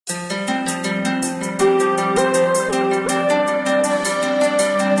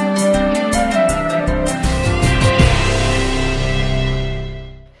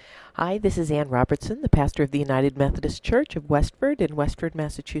Hi, this is Ann Robertson, the pastor of the United Methodist Church of Westford in Westford,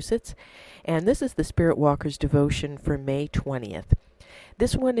 Massachusetts, and this is the Spirit Walker's devotion for May 20th.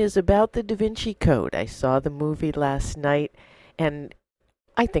 This one is about the Da Vinci Code. I saw the movie last night, and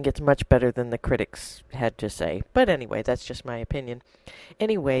I think it's much better than the critics had to say. But anyway, that's just my opinion.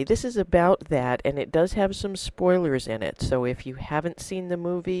 Anyway, this is about that, and it does have some spoilers in it. So if you haven't seen the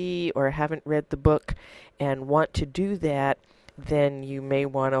movie or haven't read the book and want to do that, then you may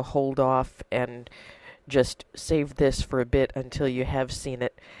want to hold off and just save this for a bit until you have seen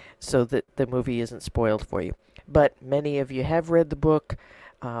it so that the movie isn't spoiled for you. But many of you have read the book.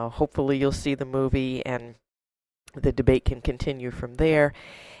 Hopefully you'll see the movie and the debate can continue from there.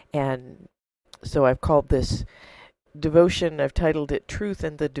 And so I've called this devotion, I've titled it Truth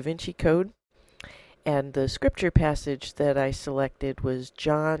and the Da Vinci Code. And the scripture passage that I selected was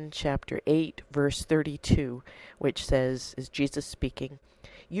John chapter 8, verse 32, which says, is Jesus speaking,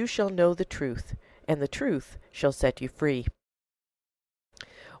 "You shall know the truth, and the truth shall set you free."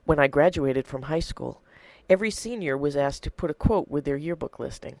 When I graduated from high school, every senior was asked to put a quote with their yearbook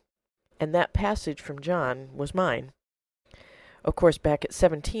listing, and that passage from John was mine. Of course, back at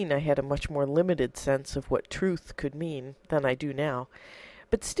 17, I had a much more limited sense of what truth could mean than I do now,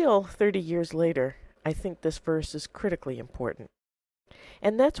 but still, 30 years later, I think this verse is critically important.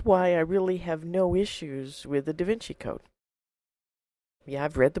 And that's why I really have no issues with the Da Vinci Code. Yeah,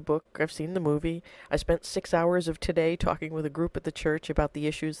 I've read the book, I've seen the movie, I spent 6 hours of today talking with a group at the church about the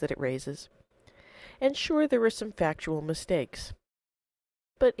issues that it raises. And sure, there are some factual mistakes.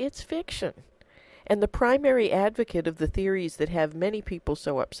 But it's fiction. And the primary advocate of the theories that have many people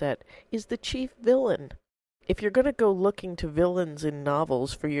so upset is the chief villain. If you're going to go looking to villains in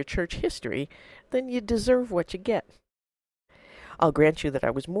novels for your church history, then you deserve what you get. I'll grant you that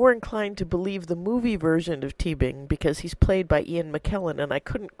I was more inclined to believe the movie version of Teabing because he's played by Ian McKellen, and I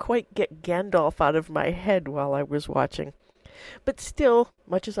couldn't quite get Gandalf out of my head while I was watching. But still,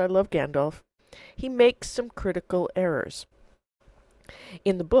 much as I love Gandalf, he makes some critical errors.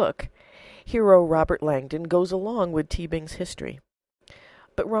 In the book, hero Robert Langdon goes along with Teabing's history.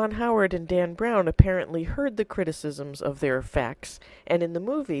 But Ron Howard and Dan Brown apparently heard the criticisms of their facts, and in the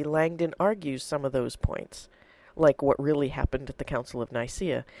movie, Langdon argues some of those points, like what really happened at the Council of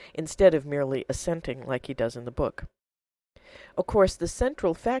Nicaea, instead of merely assenting like he does in the book. Of course, the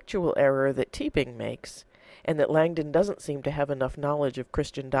central factual error that Teabing makes, and that Langdon doesn't seem to have enough knowledge of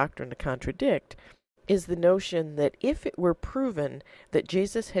Christian doctrine to contradict, is the notion that if it were proven that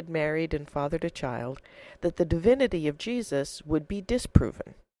Jesus had married and fathered a child, that the divinity of Jesus would be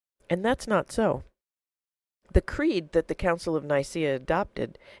disproven. And that's not so. The creed that the Council of Nicaea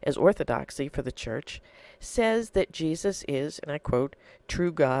adopted as orthodoxy for the Church says that Jesus is, and I quote,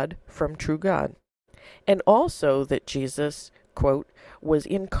 true God from true God, and also that Jesus, quote, was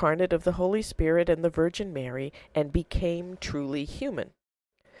incarnate of the Holy Spirit and the Virgin Mary and became truly human.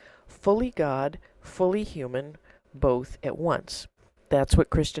 Fully God, fully human, both at once. That's what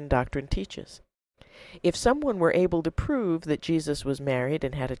Christian doctrine teaches. If someone were able to prove that Jesus was married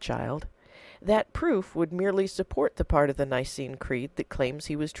and had a child, that proof would merely support the part of the Nicene Creed that claims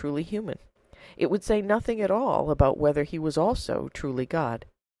he was truly human. It would say nothing at all about whether he was also truly God.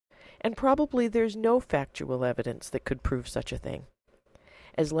 And probably there's no factual evidence that could prove such a thing.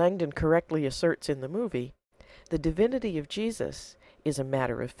 As Langdon correctly asserts in the movie, the divinity of Jesus is a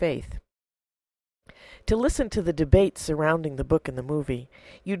matter of faith. To listen to the debates surrounding the book and the movie,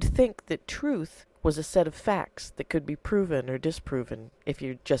 you'd think that truth was a set of facts that could be proven or disproven if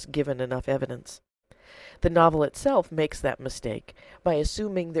you're just given enough evidence. The novel itself makes that mistake by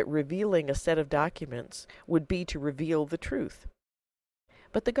assuming that revealing a set of documents would be to reveal the truth.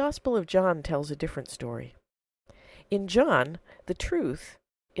 But the Gospel of John tells a different story. In John, the truth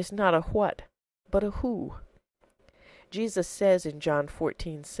is not a what, but a who. Jesus says in John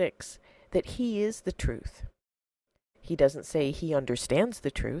 14:6 that he is the truth. He doesn't say he understands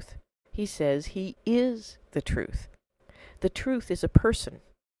the truth. He says he is the truth. The truth is a person.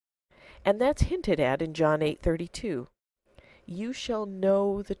 And that's hinted at in John 8:32. You shall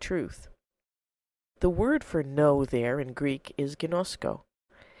know the truth. The word for know there in Greek is gnosko.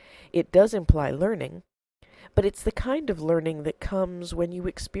 It does imply learning, but it's the kind of learning that comes when you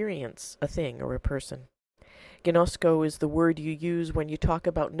experience a thing or a person. Gnosko is the word you use when you talk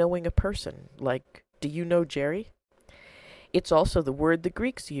about knowing a person, like, do you know Jerry? It's also the word the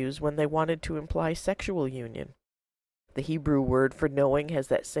Greeks used when they wanted to imply sexual union. The Hebrew word for knowing has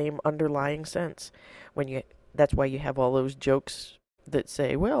that same underlying sense. That's why you have all those jokes that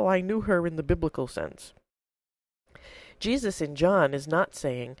say, well, I knew her in the biblical sense. Jesus in John is not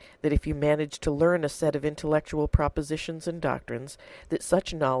saying that if you manage to learn a set of intellectual propositions and doctrines, that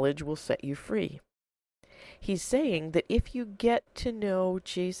such knowledge will set you free. He's saying that if you get to know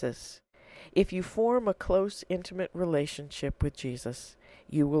Jesus, if you form a close, intimate relationship with Jesus,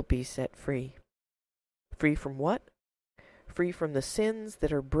 you will be set free. Free from what? Free from the sins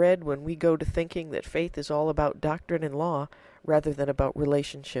that are bred when we go to thinking that faith is all about doctrine and law rather than about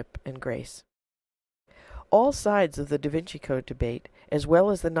relationship and grace. All sides of the Da Vinci Code debate, as well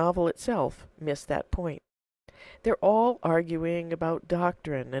as the novel itself, miss that point. They're all arguing about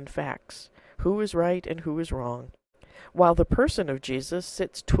doctrine and facts, who is right and who is wrong, while the person of Jesus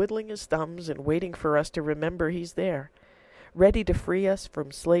sits twiddling his thumbs and waiting for us to remember he's there, ready to free us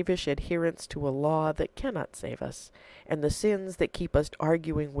from slavish adherence to a law that cannot save us, and the sins that keep us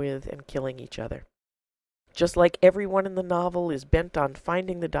arguing with and killing each other. Just like everyone in the novel is bent on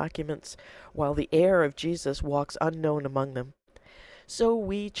finding the documents, while the heir of Jesus walks unknown among them, so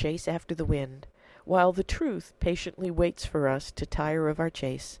we chase after the wind, while the truth patiently waits for us to tire of our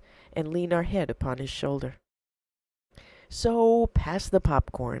chase and lean our head upon his shoulder. So pass the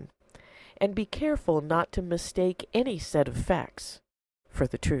popcorn, and be careful not to mistake any set of facts for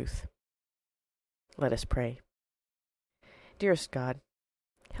the truth. Let us pray. Dearest God,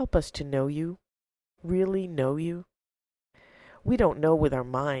 help us to know you, really know you. We don't know with our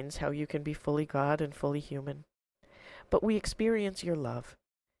minds how you can be fully God and fully human, but we experience your love,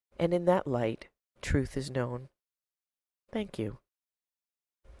 and in that light, truth is known. Thank you.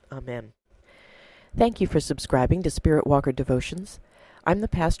 Amen. Thank you for subscribing to Spirit Walker Devotions. I'm the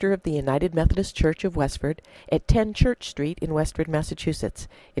pastor of the United Methodist Church of Westford at 10 Church Street in Westford, Massachusetts.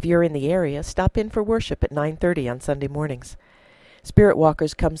 If you're in the area, stop in for worship at 9:30 on Sunday mornings. Spirit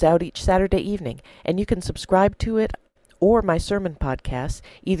Walkers comes out each Saturday evening, and you can subscribe to it or my sermon podcasts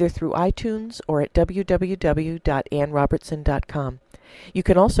either through iTunes or at www.annrobertson.com. You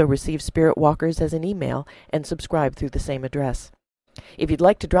can also receive Spirit Walkers as an email and subscribe through the same address. If you'd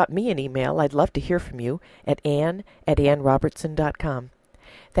like to drop me an email, I'd love to hear from you at ann@annrobertson.com.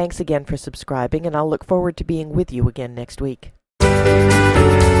 Thanks again for subscribing, and I'll look forward to being with you again next week.